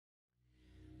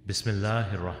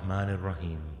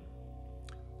Bismillahir-Rahmanir-Rahim.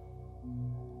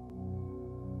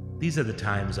 These are the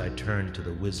times I turn to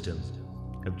the wisdom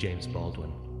of James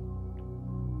Baldwin.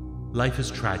 Life is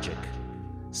tragic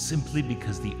simply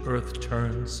because the earth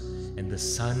turns and the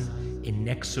sun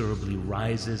inexorably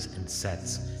rises and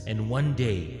sets, and one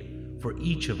day, for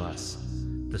each of us,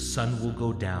 the sun will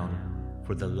go down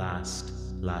for the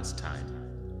last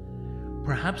time.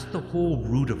 Perhaps the whole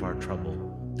root of our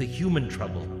trouble, the human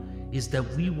trouble, is that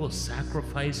we will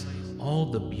sacrifice all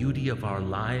the beauty of our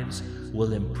lives,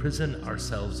 will imprison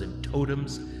ourselves in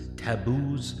totems,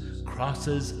 taboos,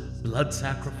 crosses, blood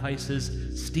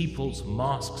sacrifices, steeples,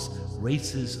 mosques,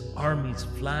 races, armies,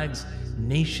 flags,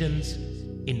 nations,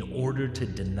 in order to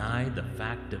deny the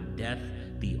fact of death,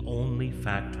 the only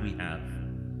fact we have.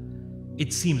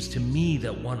 It seems to me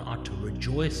that one ought to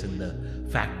rejoice in the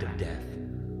fact of death,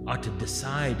 ought to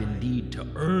decide indeed to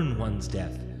earn one's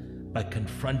death by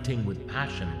confronting with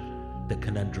passion the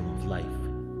conundrum of life.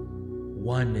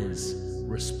 One is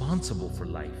responsible for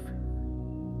life.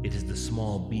 It is the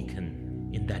small beacon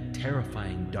in that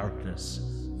terrifying darkness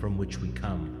from which we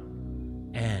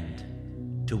come and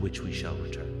to which we shall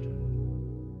return.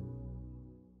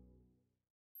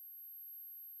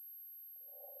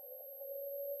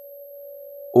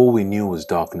 All we knew was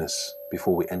darkness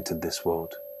before we entered this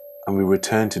world, and we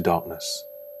return to darkness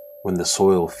when the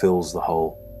soil fills the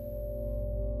hole.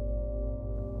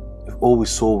 If all we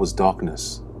saw was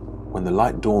darkness, when the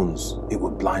light dawns, it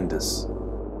would blind us.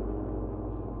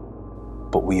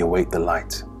 But we await the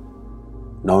light,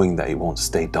 knowing that it won't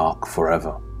stay dark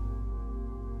forever.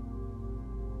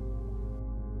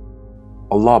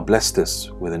 Allah blessed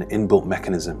us with an inbuilt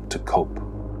mechanism to cope,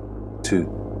 to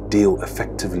deal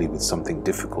effectively with something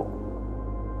difficult.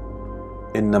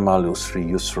 Inna ma'al usri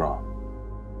yusra.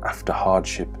 After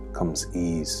hardship comes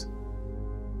ease.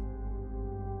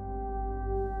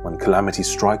 When calamity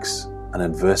strikes and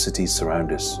adversities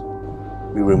surround us,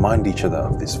 we remind each other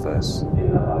of this verse.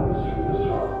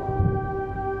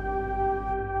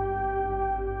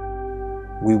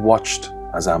 We watched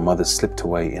as our mother slipped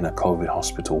away in a COVID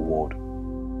hospital ward.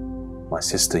 My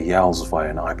sister yells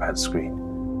via an iPad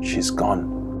screen, "She's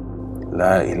gone.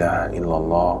 La ilaha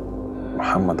illallah,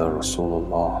 Muhammadur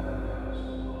Rasulullah."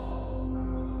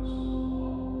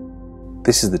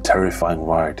 This is the terrifying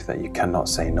ride that you cannot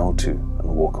say no to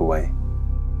and walk away.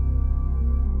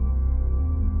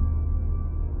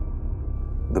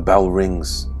 The bell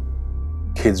rings.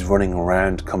 Kids running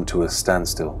around come to a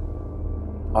standstill.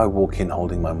 I walk in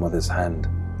holding my mother's hand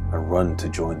and run to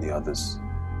join the others.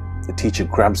 The teacher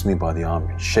grabs me by the arm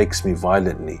and shakes me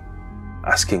violently,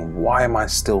 asking why am I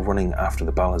still running after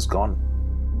the bell has gone?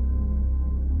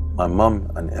 My mum,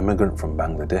 an immigrant from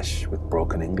Bangladesh with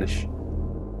broken English,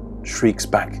 shrieks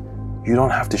back, "You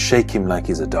don't have to shake him like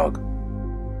he's a dog."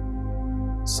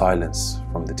 Silence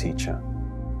from the teacher.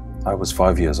 I was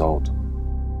 5 years old.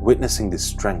 Witnessing this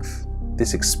strength,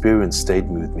 this experience stayed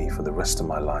with me for the rest of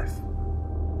my life.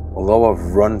 Although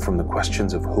I've run from the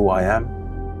questions of who I am,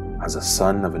 as a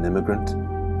son of an immigrant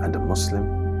and a Muslim,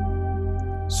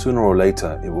 sooner or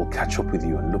later it will catch up with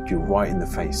you and look you right in the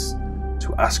face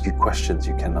to ask you questions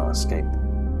you cannot escape.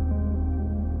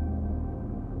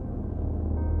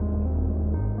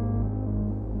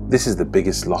 This is the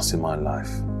biggest loss in my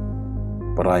life,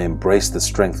 but I embrace the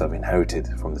strength I've inherited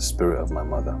from the spirit of my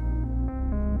mother.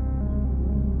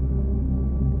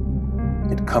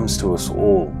 It comes to us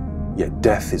all, yet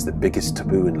death is the biggest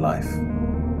taboo in life.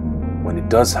 When it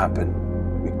does happen,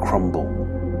 we crumble.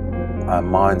 Our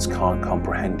minds can't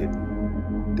comprehend it.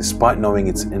 Despite knowing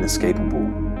it's inescapable,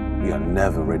 we are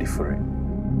never ready for it.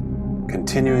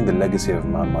 Continuing the legacy of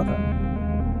my mother,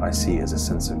 I see as a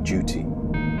sense of duty.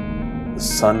 The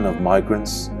son of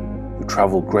migrants who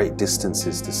travel great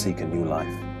distances to seek a new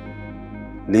life,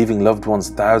 leaving loved ones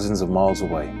thousands of miles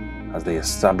away as they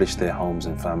establish their homes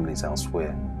and families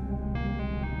elsewhere.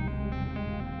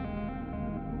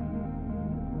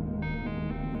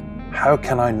 How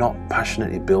can I not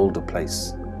passionately build a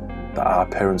place that our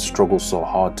parents struggle so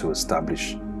hard to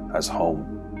establish as home?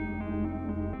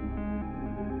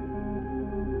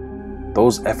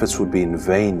 Those efforts would be in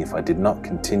vain if I did not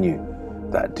continue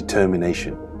that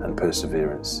determination and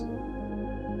perseverance.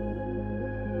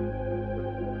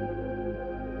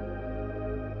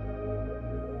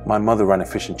 My mother ran a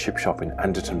fish and chip shop in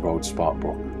Anderton Road,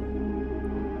 Sparkbrook.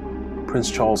 Prince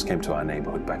Charles came to our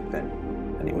neighbourhood back then,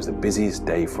 and it was the busiest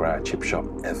day for our chip shop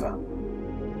ever.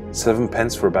 7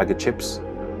 pence for a bag of chips.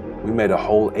 We made a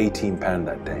whole £18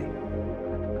 that day.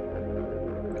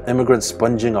 Immigrants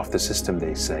sponging off the system,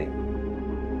 they say.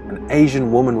 An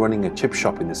Asian woman running a chip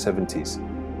shop in the 70s.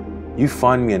 You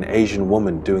find me an Asian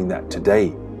woman doing that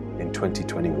today in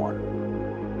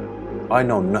 2021. I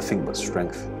know nothing but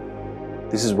strength.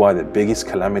 This is why the biggest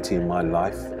calamity in my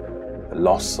life, the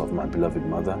loss of my beloved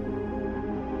mother,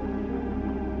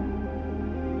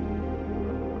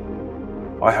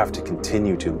 I have to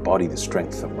continue to embody the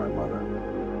strength of my mother.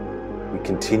 We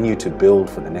continue to build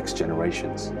for the next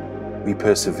generations. We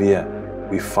persevere,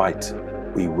 we fight,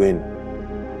 we win.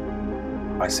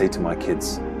 I say to my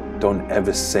kids, don't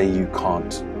ever say you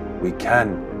can't. We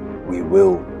can, we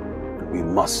will, and we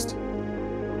must,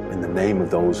 in the name of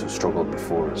those who struggled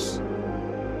before us.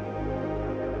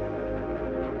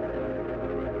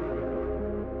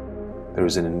 There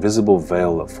is an invisible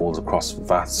veil that falls across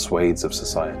vast swathes of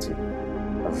society,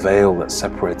 a veil that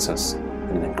separates us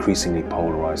in an increasingly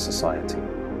polarized society.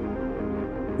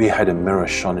 We had a mirror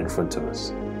shone in front of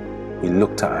us. We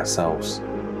looked at ourselves.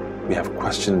 We have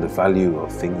questioned the value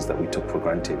of things that we took for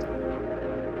granted.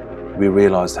 We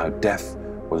realized how death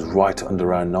was right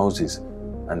under our noses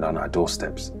and on our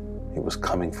doorsteps. It was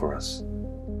coming for us.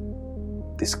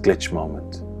 This glitch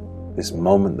moment, this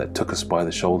moment that took us by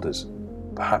the shoulders,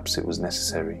 perhaps it was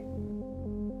necessary.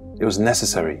 It was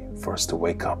necessary for us to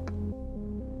wake up.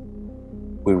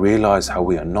 We realize how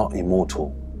we are not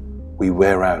immortal. We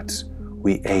wear out,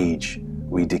 we age,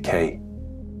 we decay.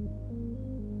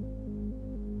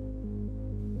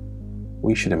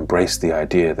 We should embrace the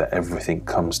idea that everything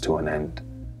comes to an end,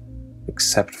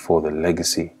 except for the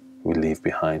legacy we leave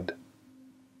behind.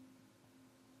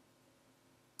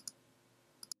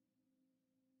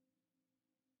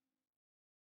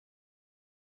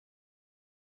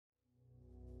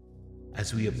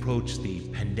 As we approach the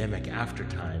pandemic after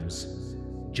times,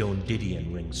 Joan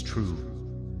Didion rings true.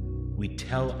 We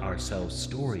tell ourselves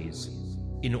stories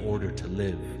in order to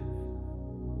live.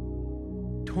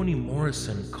 Toni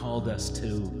Morrison called us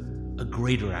to a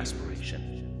greater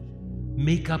aspiration.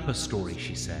 Make up a story,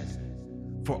 she said.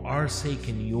 For our sake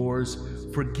and yours,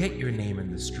 forget your name in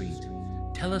the street.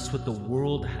 Tell us what the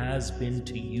world has been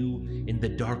to you in the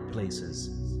dark places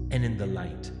and in the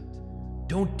light.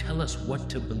 Don't tell us what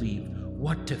to believe,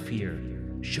 what to fear.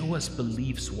 Show us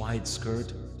belief's wide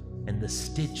skirt and the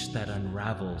stitch that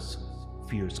unravels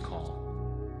fear's call.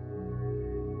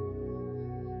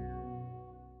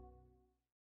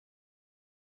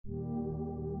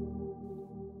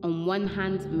 On one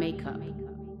hand, makeup,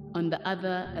 on the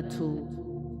other, a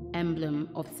tool, emblem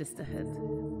of sisterhood.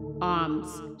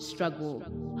 Arms, struggle,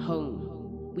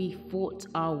 home. We fought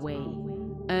our way,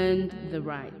 earned the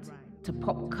right to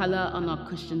pop color on our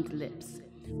cushioned lips,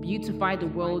 beautify the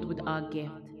world with our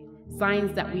gift,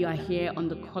 signs that we are here on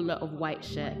the collar of white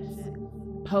shirts.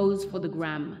 Pose for the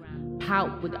gram,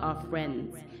 pout with our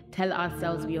friends, tell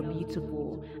ourselves we are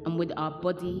beautiful, and with our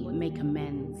body make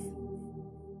amends.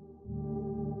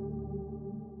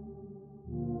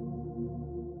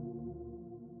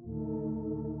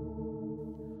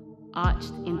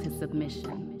 Arched into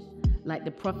submission, like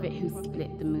the prophet who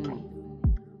split the moon.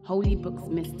 Holy books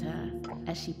missed her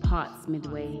as she parts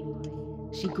midway.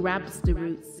 She grabs the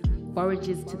roots,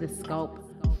 forages to the scalp,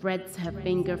 threads her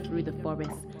finger through the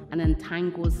forest, and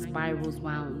untangles spirals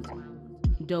wound.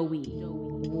 Doughy,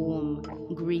 warm,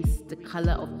 grease, the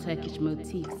color of Turkish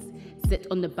motifs sit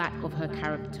on the back of her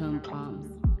carib tone palms.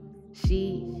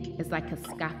 She is like a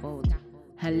scaffold.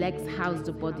 Her legs house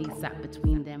the body sat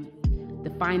between them. The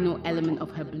final element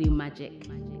of her blue magic.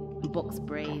 Box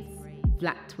braids,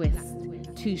 flat twist,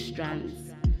 two strands.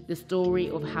 The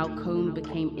story of how comb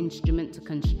became instrument to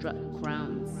construct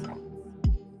crowns.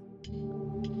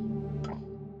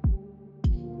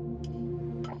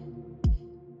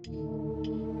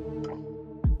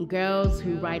 Girls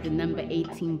who ride the number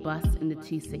 18 bus in the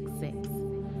 266,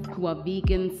 who are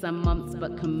vegan some months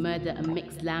but can murder a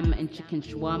mixed lamb and chicken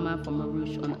shawarma from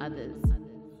Marouche on others,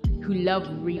 who love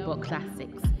Reebok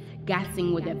classics,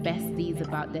 gassing with their besties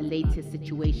about their latest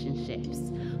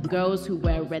situationships. Girls who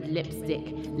wear red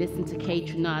lipstick, listen to K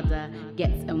Trinada,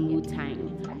 Gets and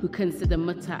Wu-Tang, who consider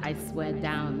Mutta I Swear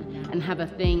Down, and have a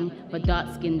thing for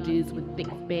dark-skinned dudes with thick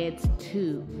beards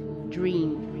too.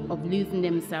 Dream of losing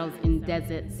themselves in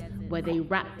deserts where they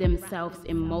wrap themselves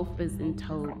in mofas and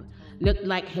tobe, look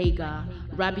like Hagar,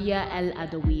 Rabia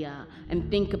el-Adawiya, and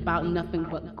think about nothing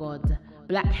but God.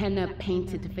 Black henna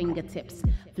painted fingertips,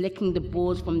 flicking the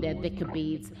balls from their vicar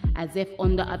beads, as if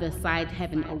on the other side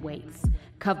heaven awaits.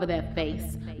 Cover their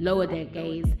face, lower their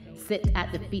gaze, sit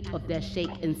at the feet of their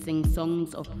sheikh and sing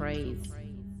songs of praise.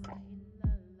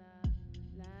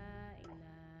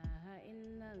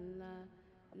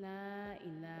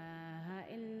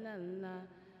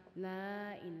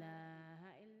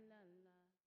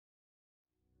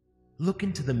 Look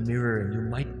into the mirror and you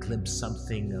might glimpse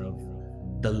something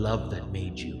of the love that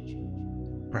made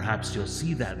you. Perhaps you'll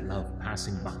see that love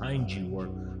passing behind you or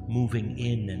moving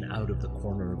in and out of the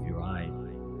corner of your eye.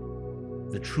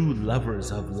 The true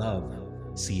lovers of love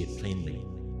see it plainly.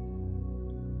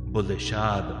 Bulleh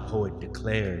Shah, the poet,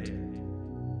 declared,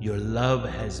 "Your love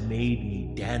has made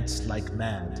me dance like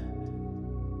mad.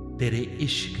 Tere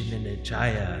ishq ne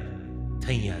nachaya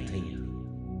thaiya thaiya."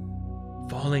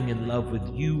 Falling in love with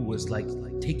you was like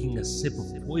taking a sip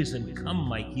of poison. Come,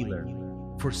 my healer,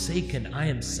 forsaken, I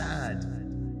am sad.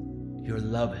 Your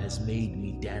love has made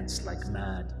me dance like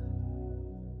mad.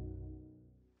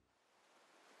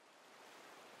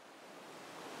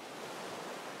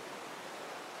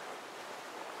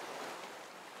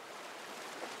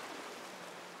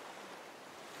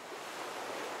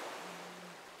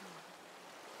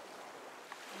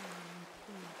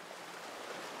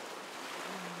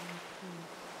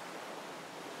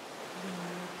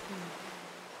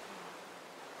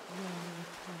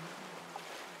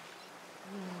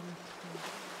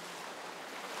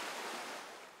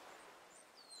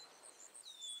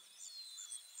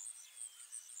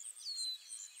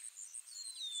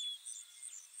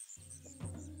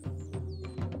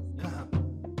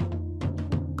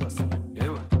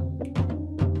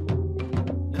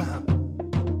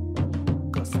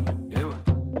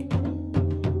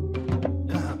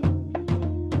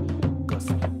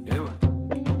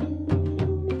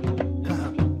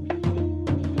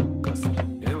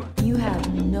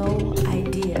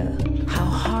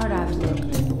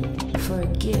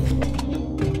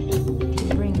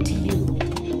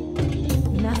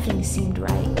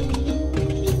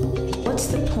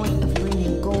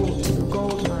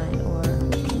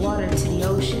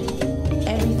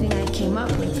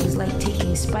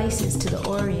 Spices to the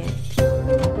Orient.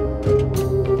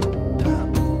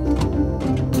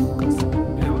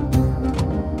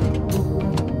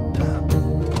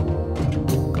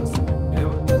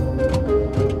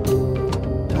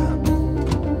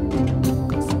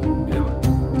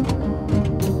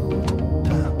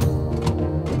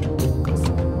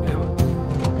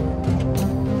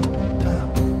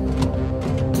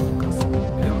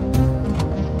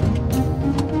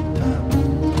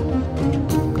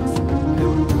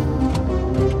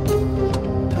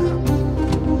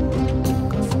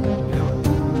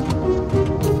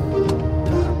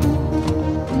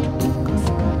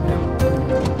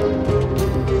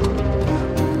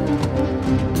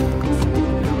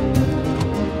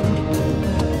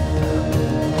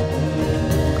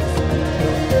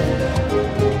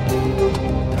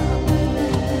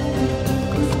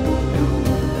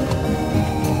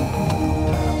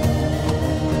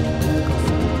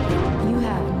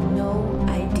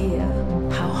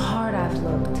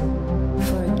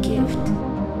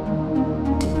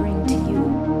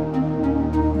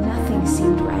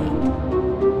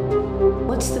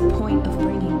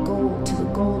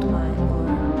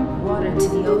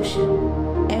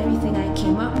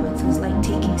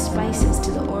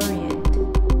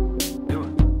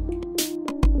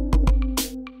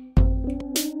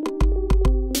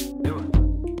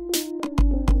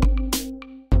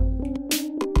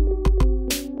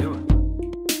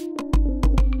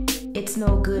 It's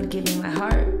no good giving my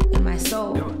heart and my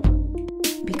soul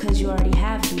because you already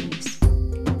have these.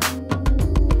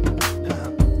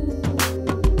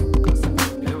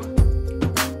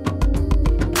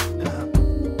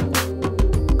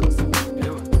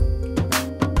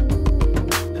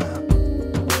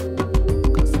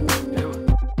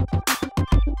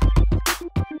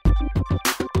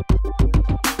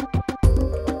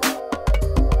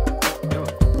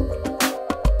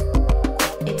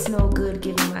 It's no good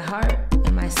giving my heart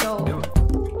and my soul.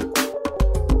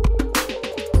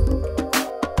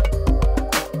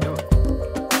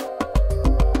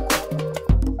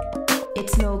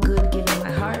 It's no good giving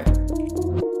my heart.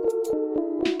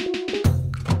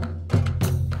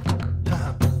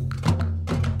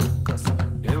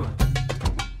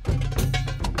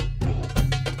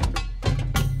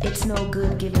 It's no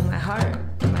good giving my heart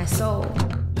and my soul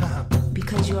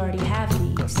because you already have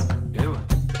these.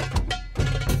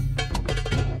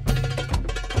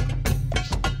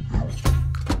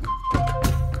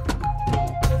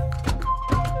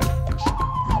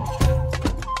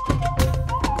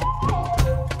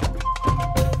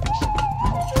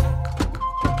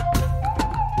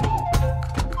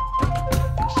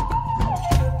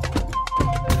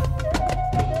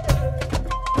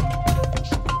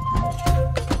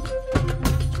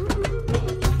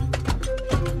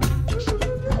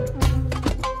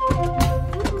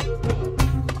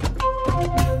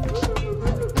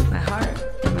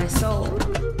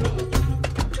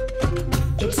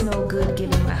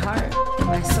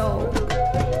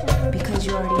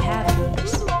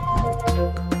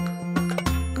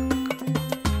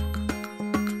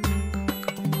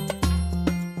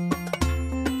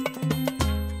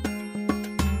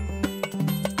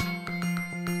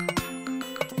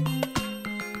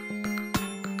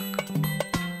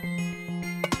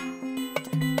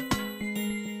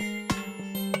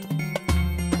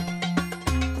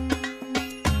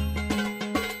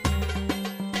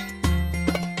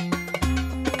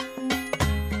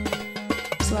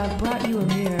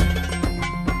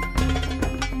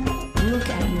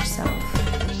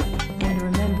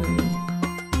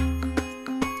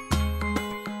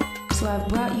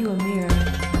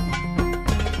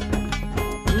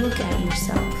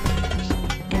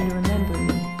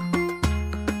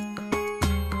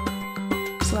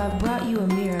 So I brought you a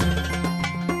mirror.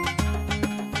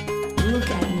 Look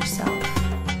at yourself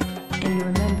and you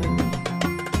remember me.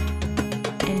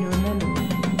 And you remember me.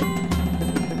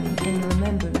 And you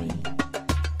remember me.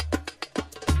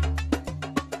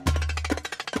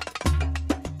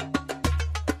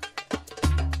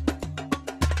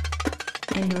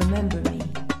 And you remember me.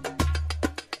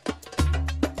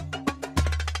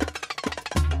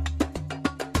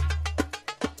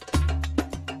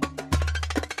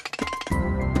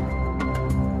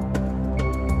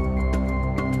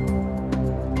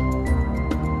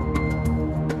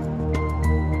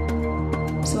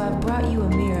 So I brought you a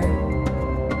mirror.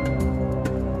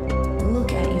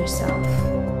 Look at yourself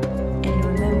and you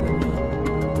remember me.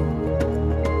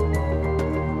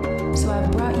 So I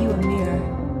brought you a mirror.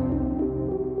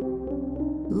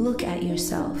 Look at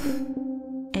yourself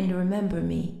and remember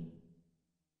me.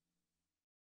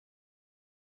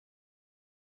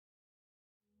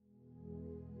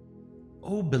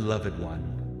 O beloved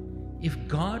one, if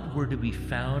God were to be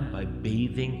found by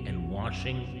bathing and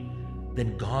washing,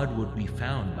 then God would be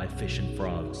found by fish and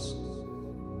frogs.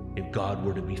 If God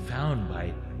were to be found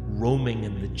by roaming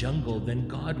in the jungle, then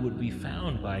God would be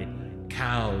found by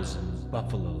cows and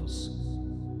buffaloes.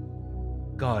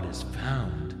 God is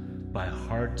found by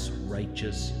hearts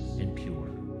righteous and pure.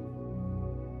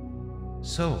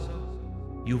 So,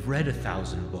 you've read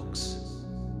 1,000 books,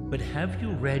 but have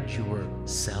you read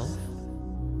yourself?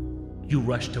 You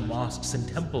rush to mosques and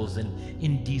temples in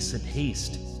indecent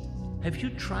haste. Have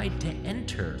you tried to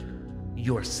enter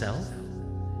yourself?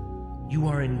 You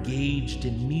are engaged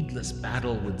in needless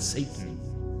battle with Satan,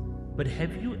 but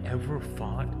have you ever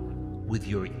fought with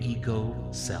your ego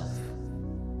self?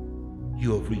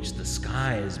 You have reached the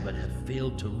skies, but have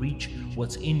failed to reach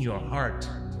what's in your heart.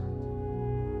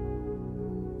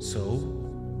 So,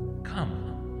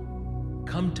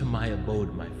 come to my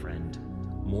abode, my friend,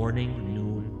 morning,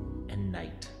 noon, and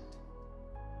night.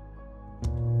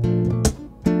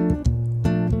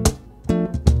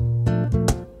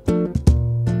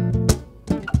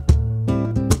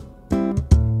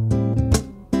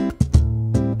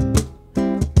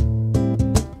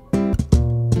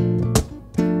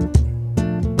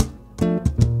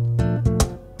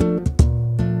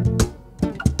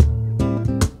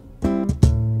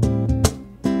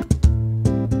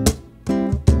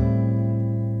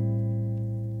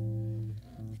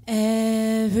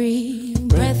 Every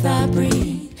breath I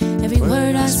breathe, every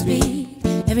word I speak,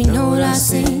 every note I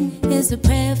sing is a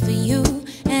prayer for you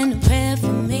and a prayer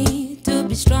for me to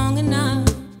be strong enough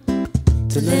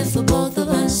to live for both of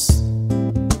us.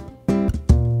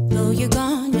 Though you're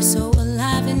gone, you're so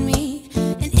alive in me,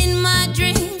 and in my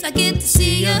dreams I get to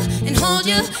see you and hold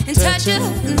you and touch you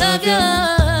and love you,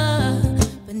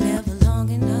 but never long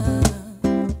enough.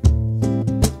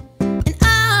 And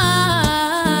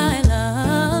I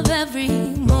love every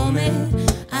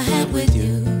moment I had with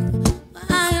you, but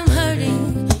I am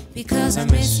hurting because I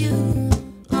miss you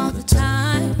all the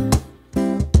time.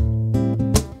 And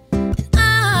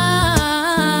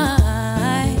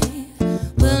I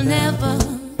will never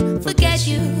forget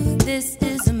you. This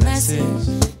is a message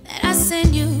that I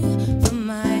send you from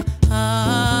my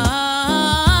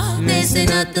heart. They say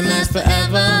nothing lasts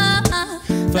forever,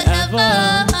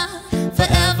 forever,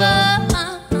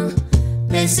 forever.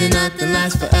 They say nothing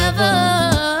lasts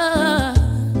forever.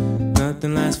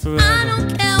 Nothing lasts forever. I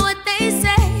don't care what they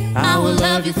say. I will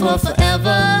love you for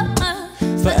forever,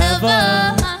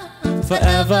 forever,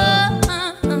 forever.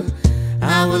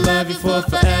 I will love you for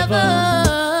forever.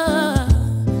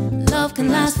 Love can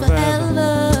last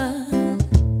forever.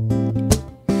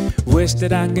 Wish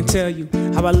that I can tell you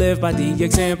how I live by the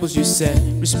examples you set.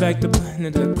 Respect the plan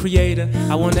of the Creator.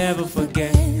 I won't ever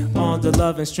forget all the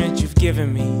love and strength you've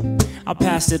given me. I'll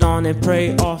pass it on and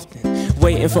pray often,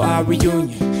 waiting for our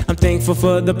reunion. I'm thankful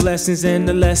for the blessings and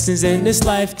the lessons in this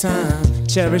lifetime.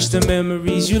 Cherish the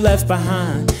memories you left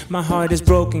behind. My heart is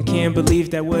broken, can't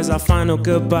believe that was our final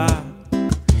goodbye.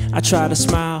 I try to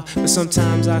smile, but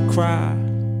sometimes I cry.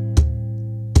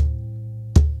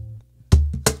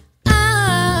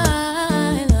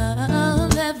 I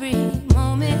love every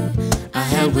moment I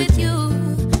had with you,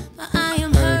 but I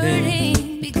am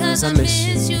hurting because I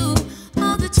miss you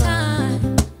all the time.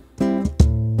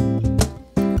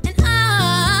 And I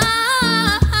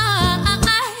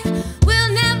will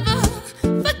never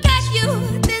forget you.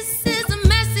 This is a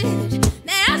message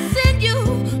that I send you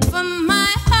from my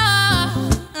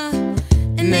heart.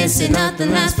 And they say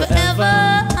nothing lasts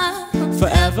forever,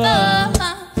 forever,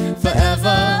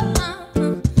 forever.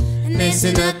 And they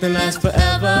say nothing lasts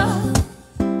forever.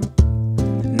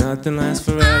 Nothing lasts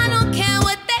forever. I don't care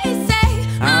what they say.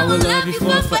 I will love you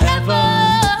for forever,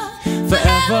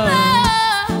 forever,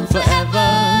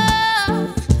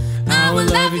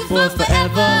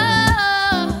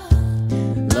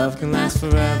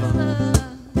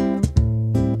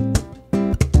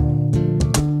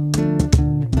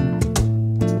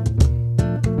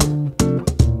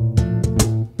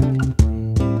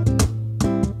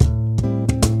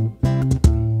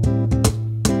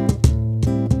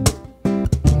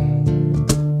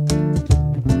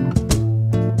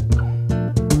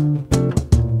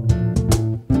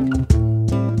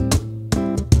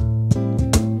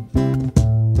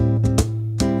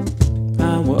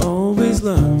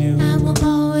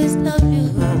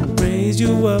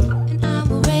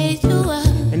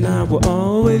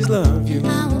 always love you.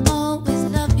 I will always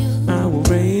love you. I will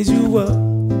raise you up.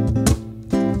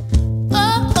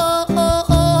 Oh, oh, oh,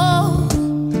 oh.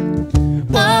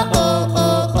 Oh, oh,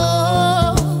 oh, oh.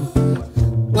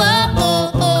 Oh,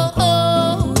 oh, oh, oh.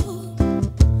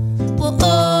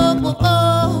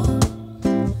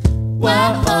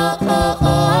 Oh, oh, oh,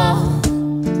 oh.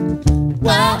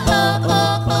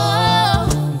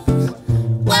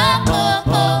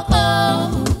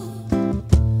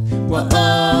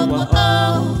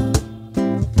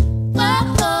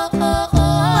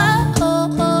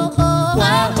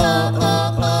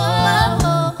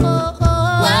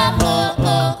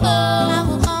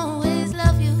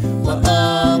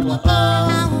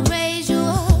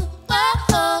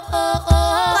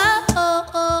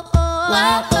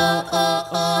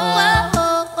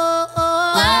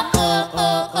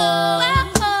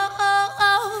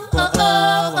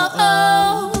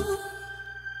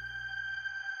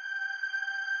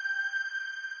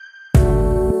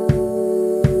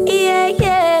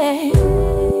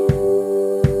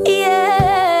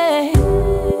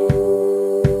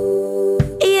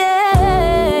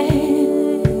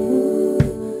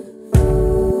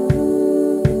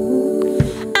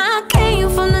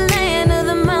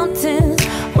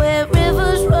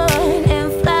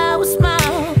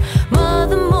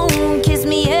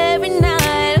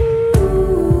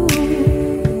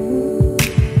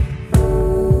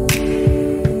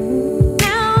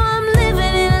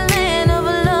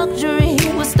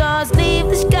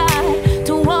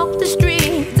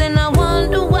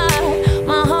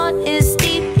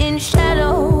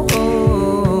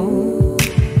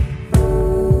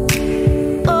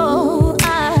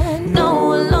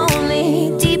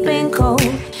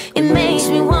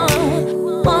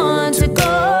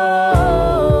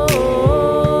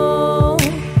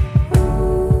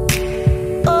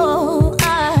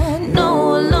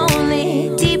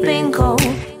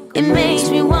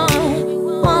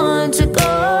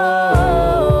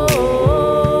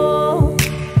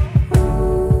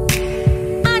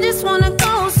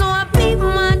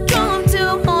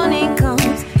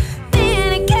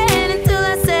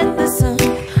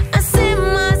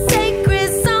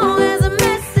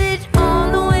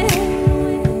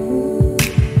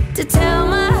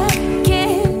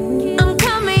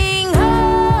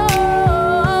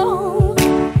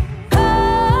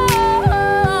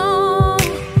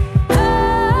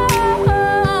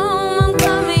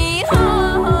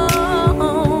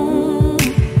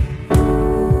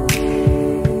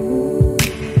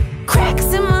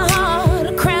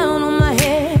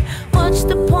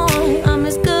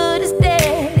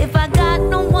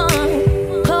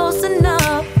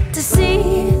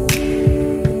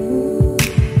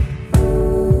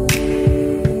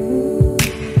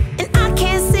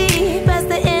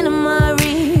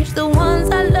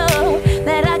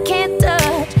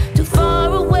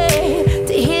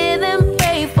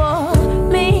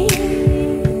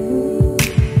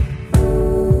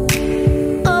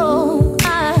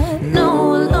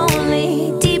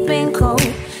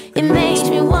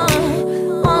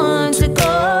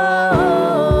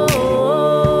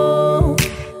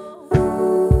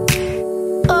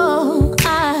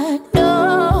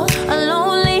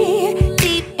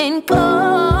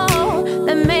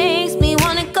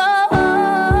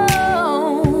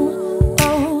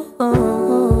 Oh, oh,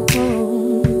 oh,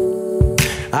 oh.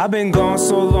 I've been gone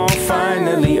so long,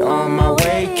 finally on my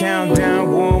way.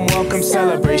 Countdown, warm welcome,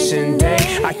 celebration day.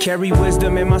 I carry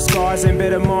wisdom in my scars and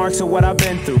bitter marks of what I've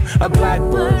been through. A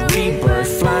blackbird,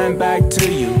 rebirth, flying back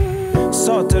to you.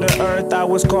 Salt of the earth, I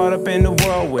was caught up in the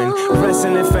whirlwind.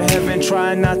 Wrestling for heaven,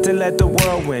 trying not to let the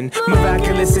world win.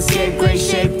 Miraculous escape, great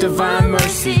shape, divine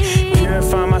mercy.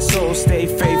 Purify my soul, stay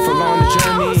faithful on the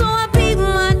journey.